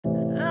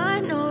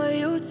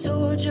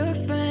told your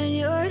friend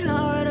you're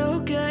not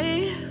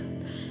okay?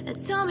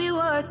 And tell me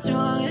what's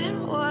wrong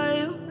and why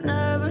you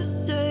never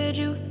said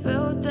you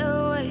felt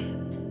that way.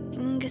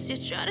 And guess you're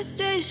trying to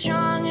stay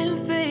strong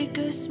and fake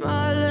a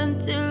smile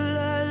until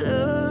I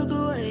look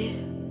away.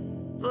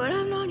 But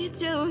I've known you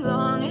too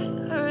long,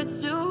 it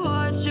hurts to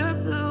watch your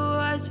blue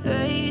eyes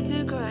fade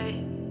to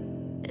gray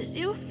as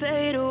you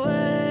fade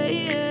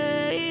away,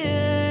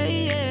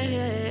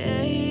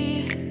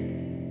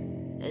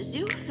 as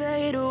you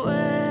fade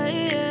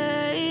away,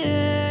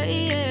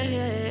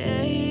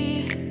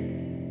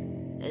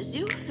 as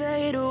you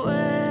fade away.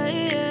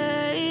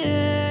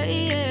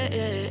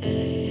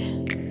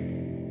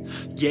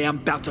 Yeah, I'm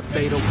about to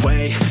fade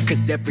away,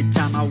 cause every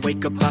time I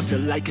wake up I feel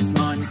like it's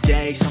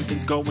Monday.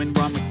 Something's going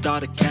wrong with all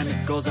the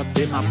chemicals up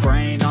in my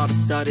brain. All of a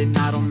sudden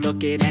I don't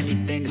look at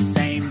anything the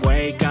same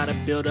way. Got a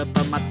buildup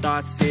of my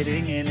thoughts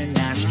sitting in an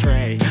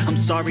ashtray. I'm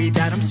sorry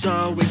that I'm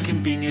so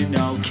inconvenient,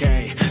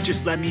 okay?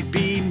 Just let me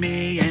be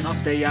me and I'll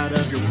stay out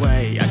of your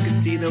way. I can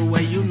see the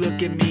way you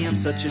look at me, I'm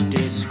such a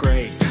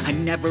disgrace. I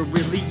never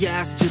really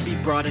asked to be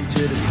brought into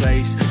this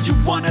place. You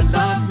wanna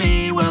love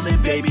me? Well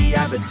then baby,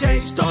 have a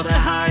taste. All the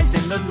highs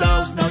and the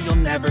lows, no, you'll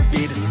never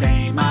be the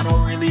same. I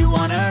don't really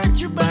wanna hurt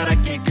you, but I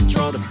can't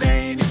control the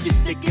pain. If you're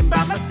sticking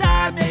by my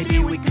side, maybe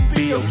we could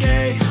be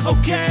okay.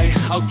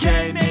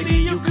 Okay, maybe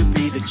you could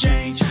be the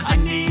change I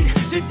need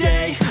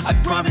today. I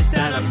promise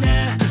that I've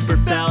never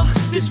felt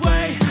this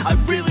way. I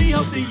really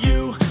hope that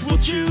you will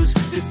choose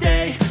to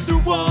stay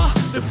through all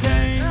the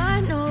pain.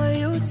 I know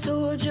you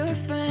told your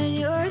friend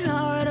you're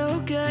not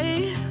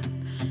okay.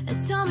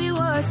 And tell me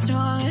what's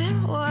wrong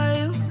and why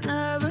you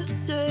never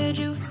said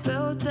you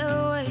felt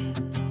that way.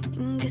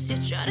 Guess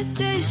you're trying to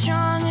stay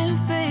strong and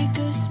fake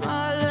a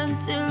smile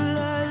until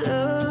I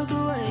look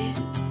away.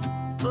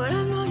 But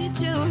I've known you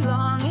too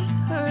long, it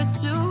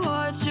hurts to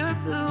watch your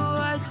blue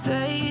eyes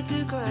fade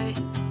to gray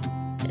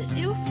as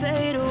you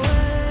fade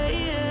away,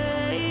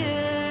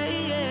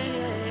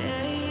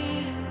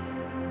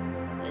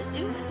 as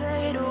you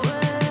fade away,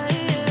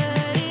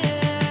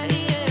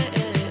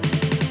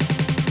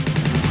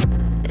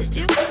 as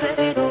you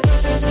fade away.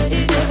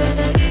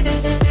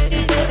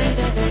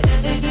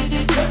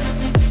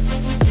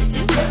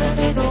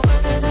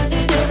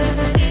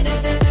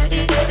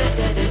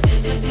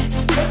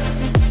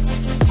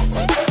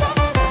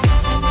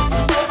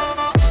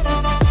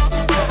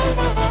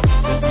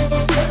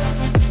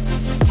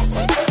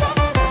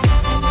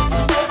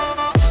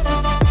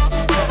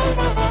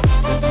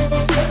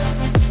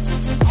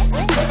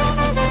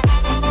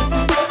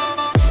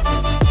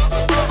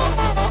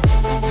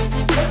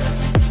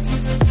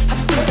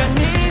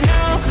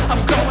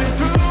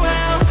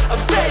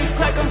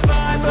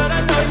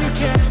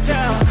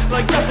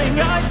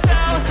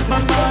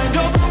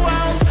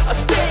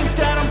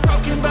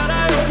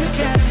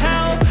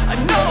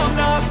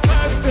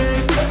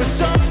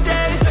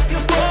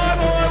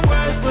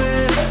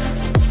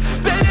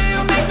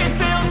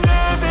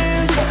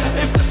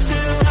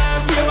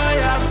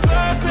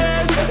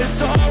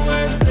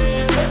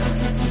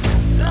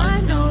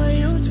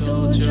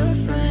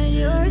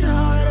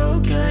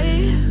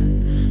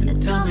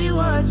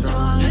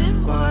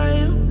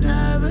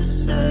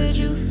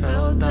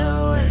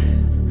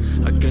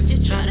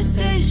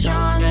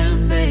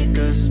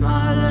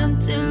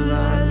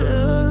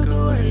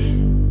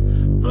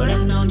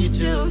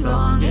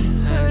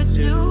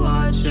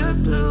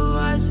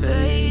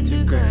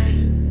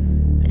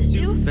 As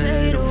you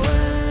fade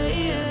away.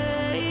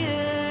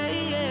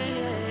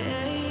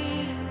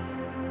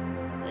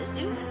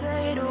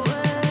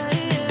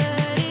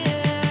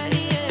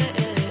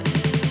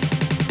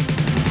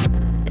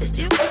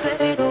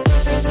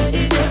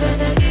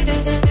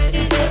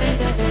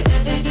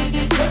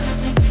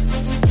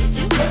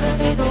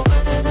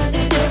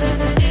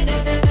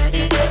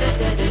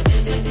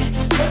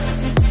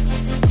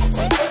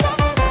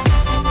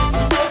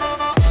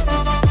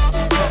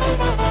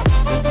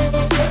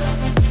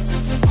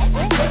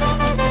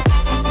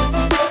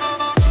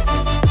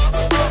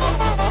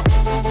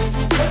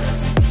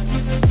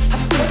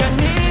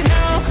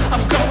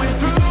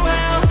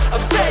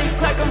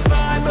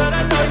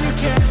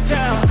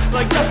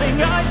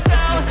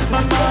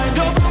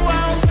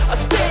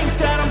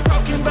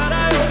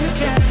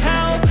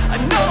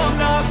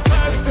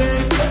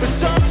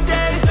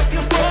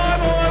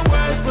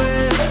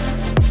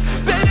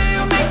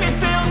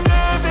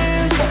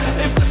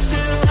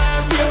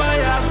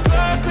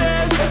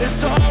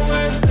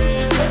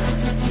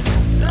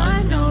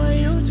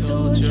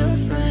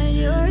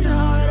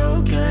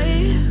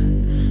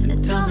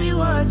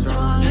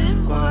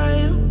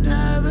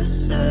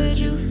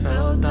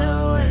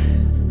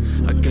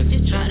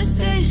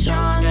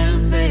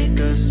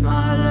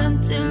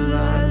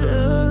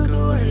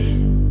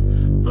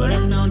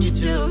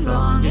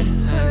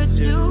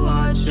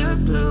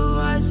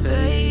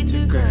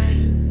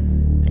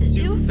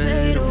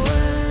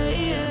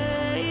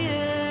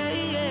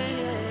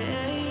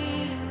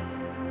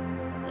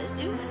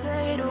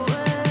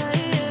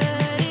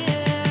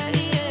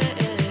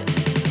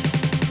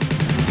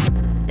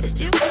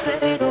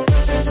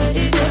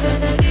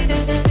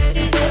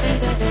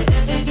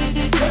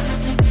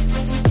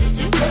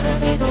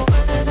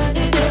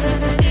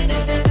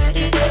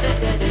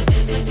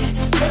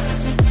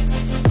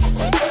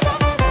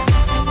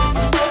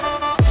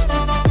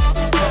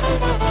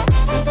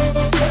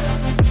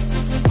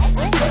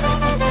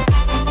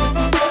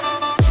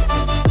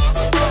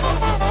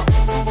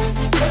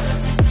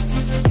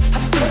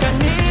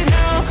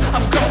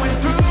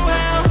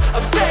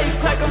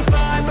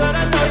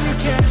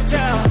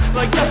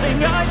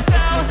 nothing I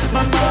found,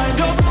 my mind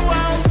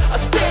overwhelms. I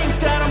think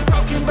that I'm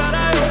broken, but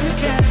I hope you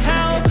can't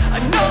help. I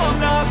know I'm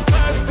not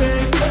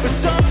perfect, but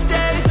some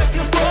days I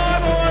feel far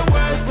more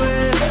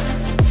worthless.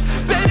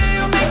 Baby,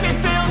 you make me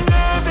feel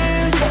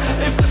nervous.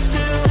 If I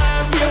still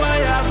have you, I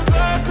have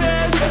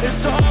purpose.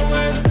 It's all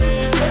worth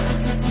it.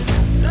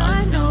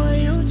 I know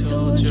you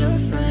told your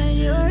friend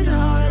you're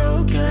not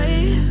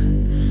okay,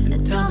 and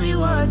tell me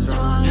what's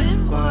wrong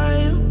and why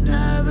you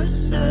never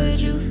said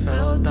you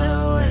felt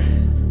that way.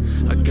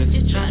 I guess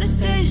you're trying to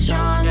stay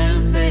strong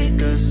and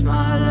fake a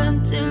smile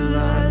until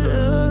I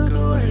look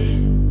away.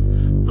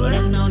 But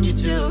I've known you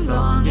too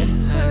long, it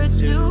hurts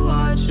to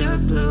watch your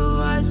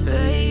blue eyes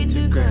fade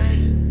to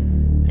gray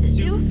as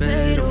you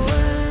fade away.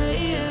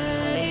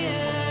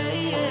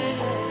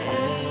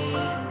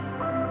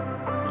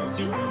 As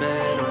you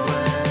fade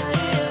away.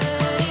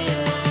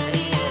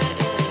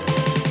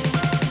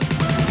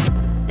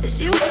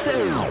 As you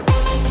fade away.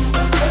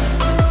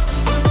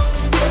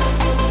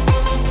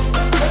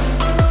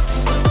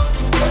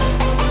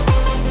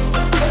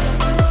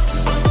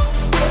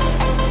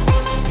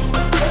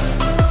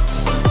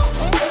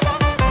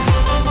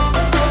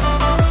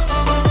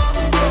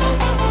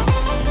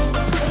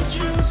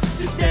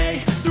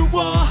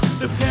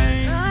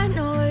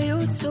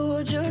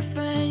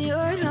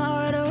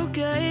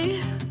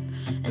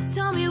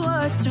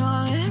 What's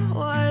wrong and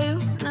why you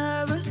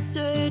never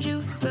said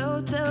you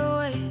felt that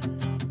way?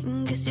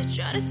 And guess you're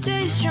trying to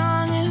stay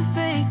strong and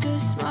fake a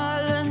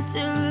smile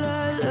until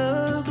I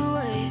look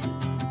away.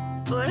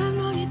 But I've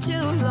known you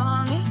too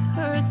long, it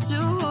hurts to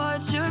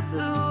watch your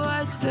blue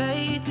eyes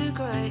fade to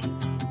gray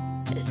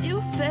as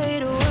you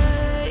fade away.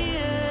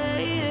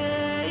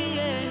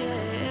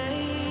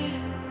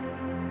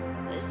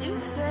 As you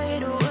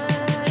fade away.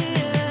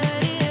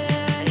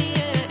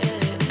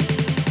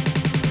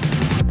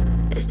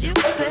 As you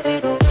fade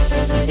away.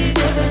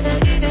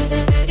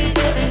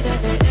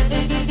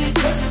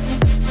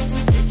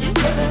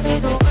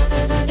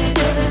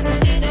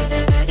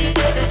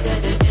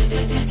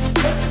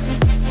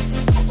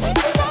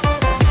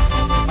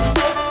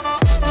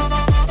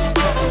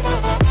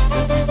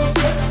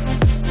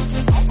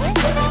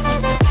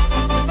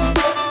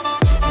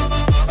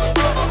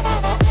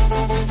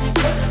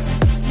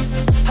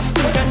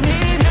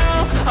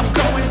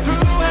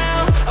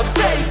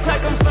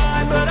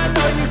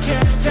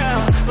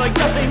 Like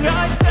nothing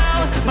I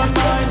found, my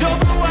mind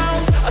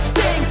overwhelms. I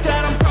think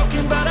that I'm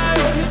broken, but I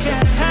hope you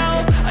can't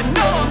help. I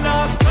know I'm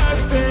not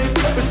perfect,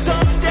 but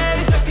some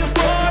days I feel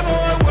far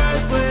more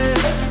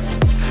worthless.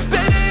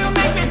 Baby, you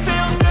make me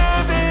feel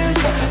nervous.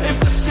 If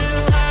I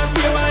still have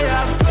you, I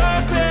have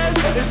purpose.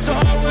 It's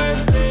all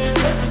worth it.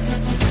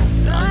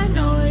 I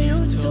know you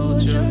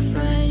told your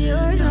friend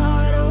you're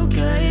not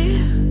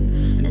okay,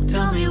 and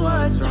tell me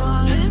what's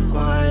wrong and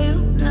why you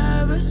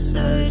never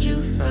said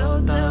you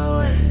felt that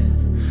way.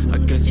 I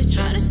guess you're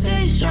trying to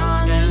stay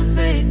strong and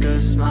fake a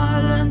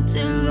smile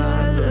until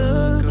I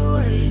look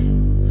away.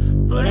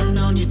 But I've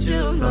known you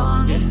too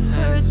long, it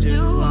hurts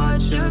to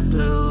watch your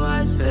blue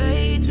eyes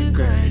fade to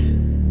gray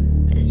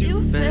as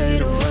you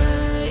fade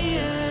away.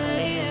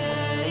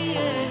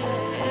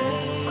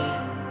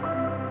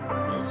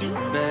 As you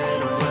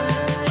fade away.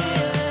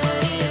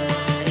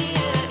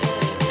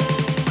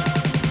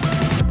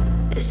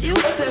 As you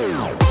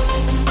fade away.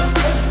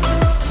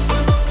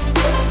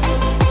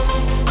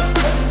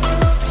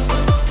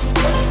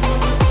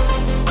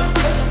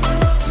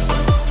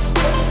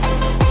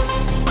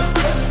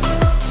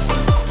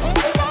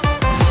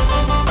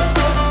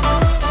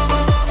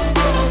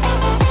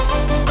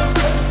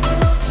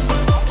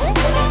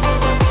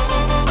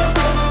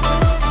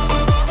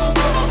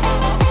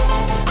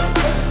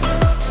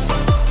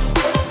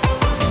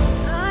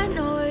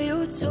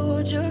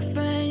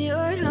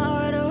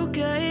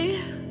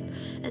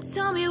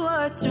 Tell me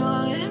what's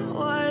wrong and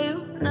why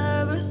you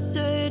never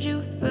said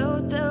you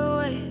felt that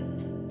way.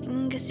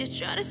 And guess you're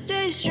trying to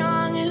stay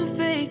strong and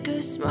fake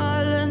a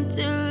smile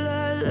until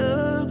I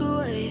look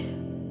away.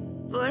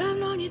 But I've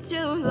known you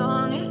too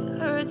long, it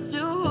hurts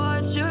to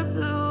watch your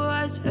blue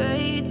eyes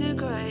fade to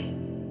gray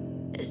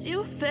as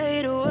you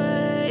fade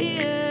away.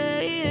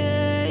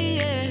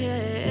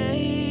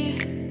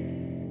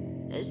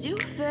 As you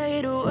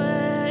fade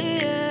away.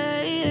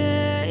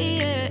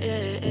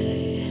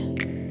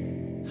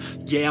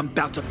 Yeah, I'm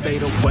about to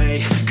fade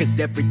away, cause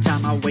every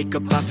time I wake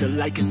up I feel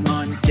like it's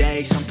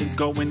Monday. Something's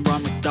going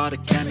wrong with all the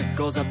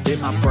chemicals up in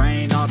my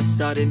brain. All of a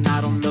sudden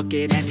I don't look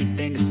at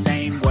anything the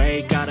same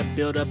way. Gotta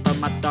build up of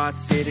my thoughts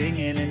sitting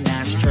in an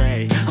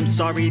ashtray. I'm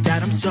sorry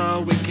that I'm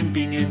so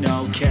inconvenient,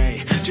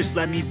 okay. Just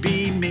let me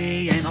be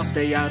me and I'll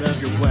stay out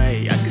of your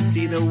way. I can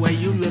see the way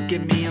you look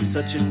at me, I'm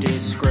such a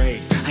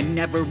disgrace. I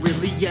never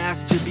really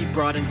asked to be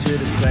brought into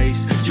this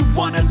place. You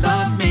wanna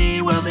love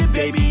me? Well then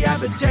baby,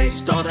 have a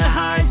taste. All the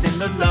highs and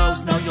the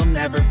lows, no, you'll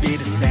never be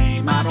the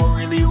same. I don't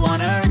really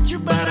wanna hurt you,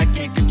 but I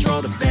can't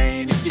control the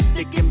pain. If you're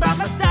sticking by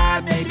my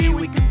side, maybe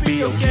we could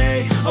be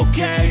okay.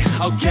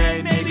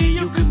 Okay, maybe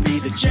you could be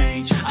the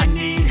change I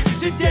need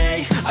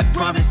today. I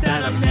promise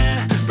that I've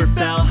never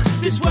felt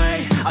this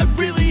way. I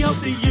really hope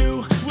that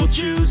you will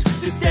choose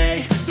to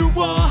stay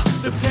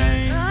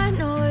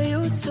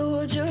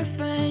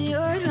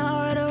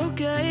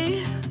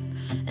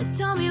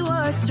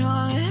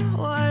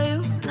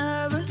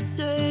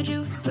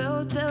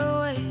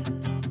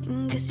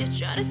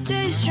to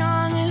stay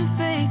strong and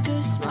fake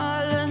a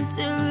smile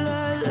until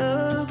I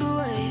look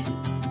away.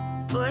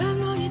 But I've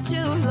known you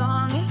too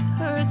long, it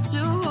hurts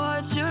to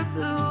watch your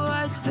blue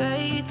eyes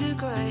fade to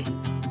gray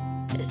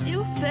as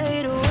you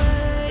fade away.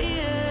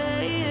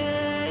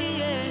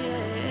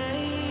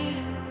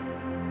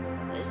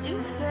 As you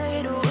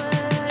fade away.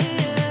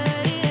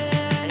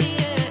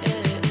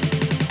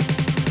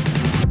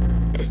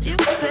 As you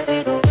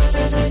fade away.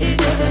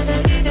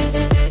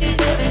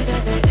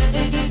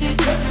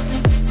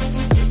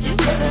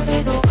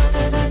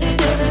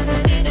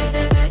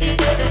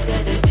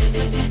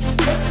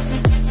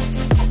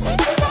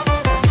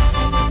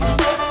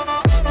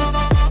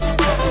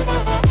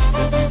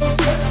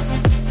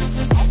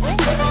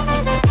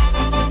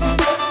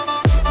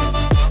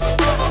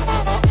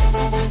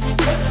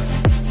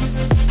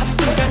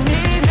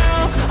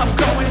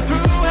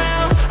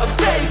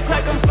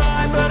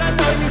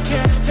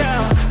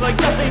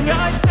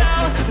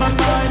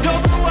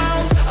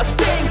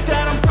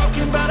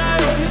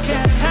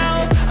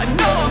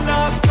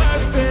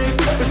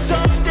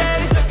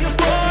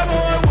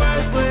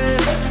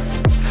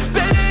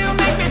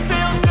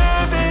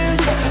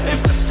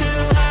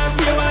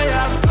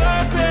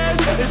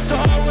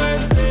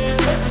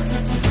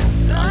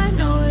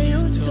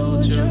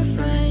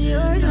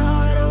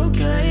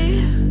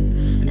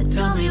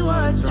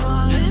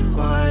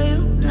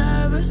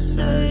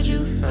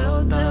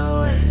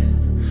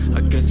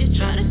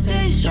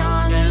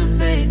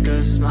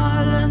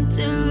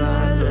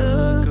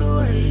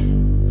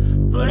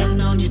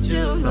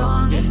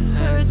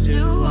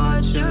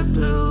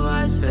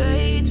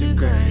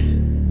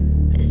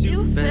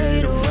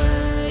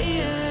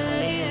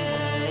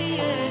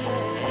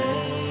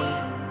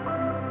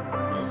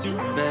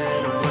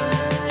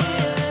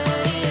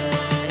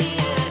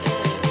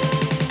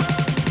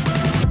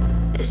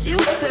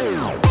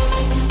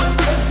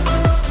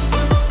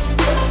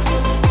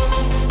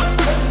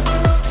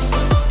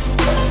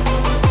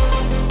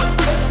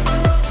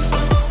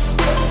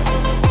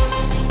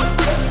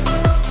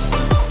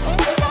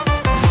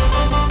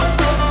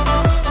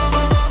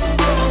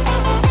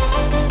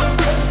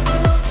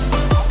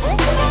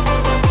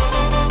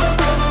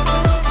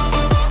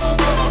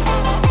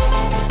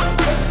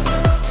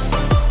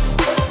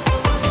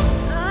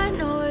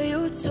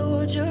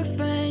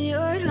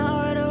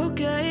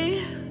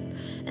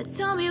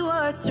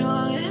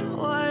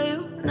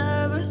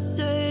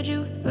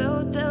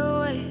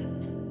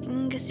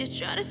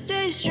 Trying to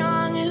stay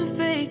strong and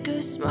fake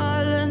a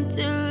smile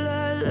until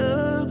I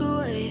look away.